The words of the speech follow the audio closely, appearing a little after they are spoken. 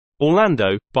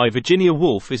Orlando, by Virginia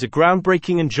Woolf, is a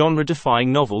groundbreaking and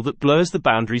genre-defying novel that blurs the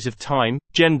boundaries of time,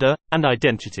 gender, and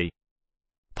identity.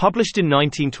 Published in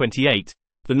 1928,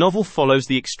 the novel follows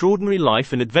the extraordinary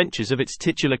life and adventures of its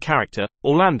titular character,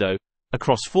 Orlando,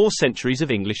 across 4 centuries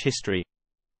of English history.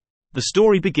 The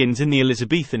story begins in the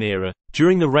Elizabethan era.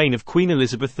 During the reign of Queen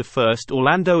Elizabeth I,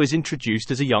 Orlando is introduced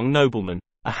as a young nobleman,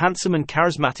 a handsome and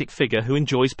charismatic figure who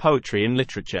enjoys poetry and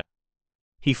literature.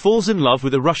 He falls in love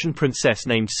with a Russian princess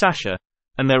named Sasha,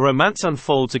 and their romance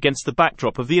unfolds against the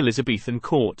backdrop of the Elizabethan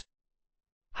court.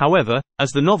 However,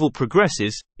 as the novel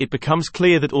progresses, it becomes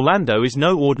clear that Orlando is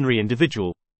no ordinary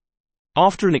individual.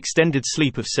 After an extended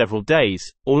sleep of several days,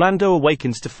 Orlando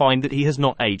awakens to find that he has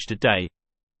not aged a day.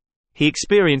 He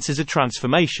experiences a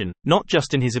transformation, not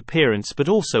just in his appearance but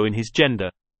also in his gender.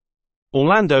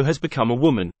 Orlando has become a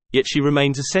woman, yet she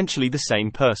remains essentially the same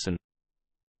person.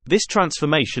 This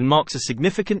transformation marks a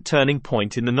significant turning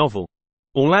point in the novel.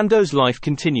 Orlando's life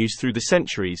continues through the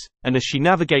centuries, and as she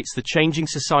navigates the changing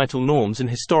societal norms and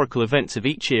historical events of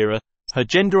each era, her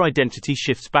gender identity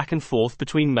shifts back and forth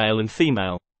between male and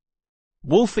female.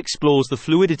 Woolf explores the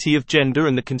fluidity of gender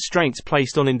and the constraints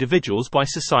placed on individuals by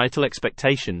societal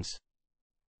expectations.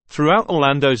 Throughout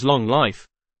Orlando's long life,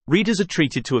 readers are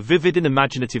treated to a vivid and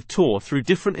imaginative tour through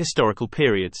different historical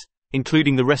periods,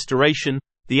 including the Restoration,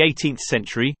 the 18th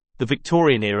century, the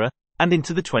Victorian era, and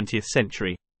into the 20th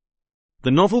century.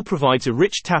 The novel provides a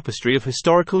rich tapestry of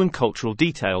historical and cultural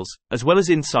details, as well as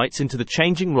insights into the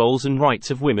changing roles and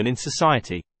rights of women in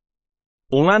society.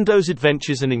 Orlando's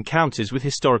adventures and encounters with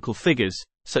historical figures,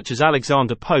 such as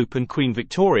Alexander Pope and Queen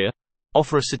Victoria,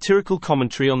 offer a satirical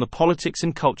commentary on the politics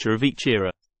and culture of each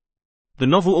era. The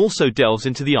novel also delves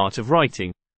into the art of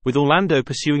writing, with Orlando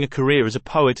pursuing a career as a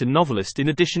poet and novelist in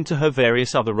addition to her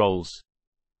various other roles.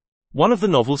 One of the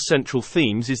novel's central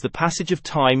themes is the passage of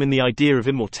time and the idea of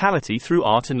immortality through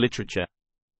art and literature.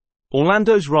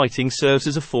 Orlando's writing serves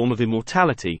as a form of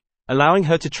immortality, allowing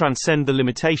her to transcend the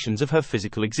limitations of her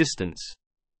physical existence.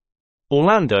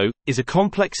 Orlando is a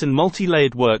complex and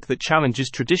multi-layered work that challenges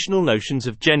traditional notions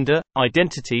of gender,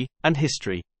 identity, and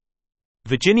history.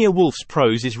 Virginia Woolf's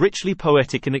prose is richly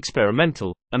poetic and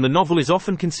experimental, and the novel is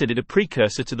often considered a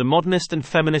precursor to the modernist and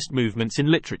feminist movements in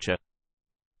literature.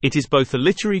 It is both a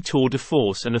literary tour de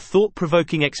force and a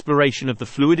thought-provoking exploration of the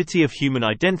fluidity of human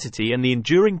identity and the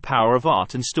enduring power of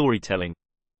art and storytelling.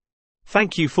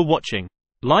 Thank you for watching.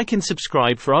 Like and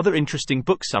subscribe for other interesting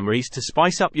book summaries to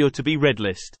spice up your to-be-read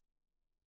list.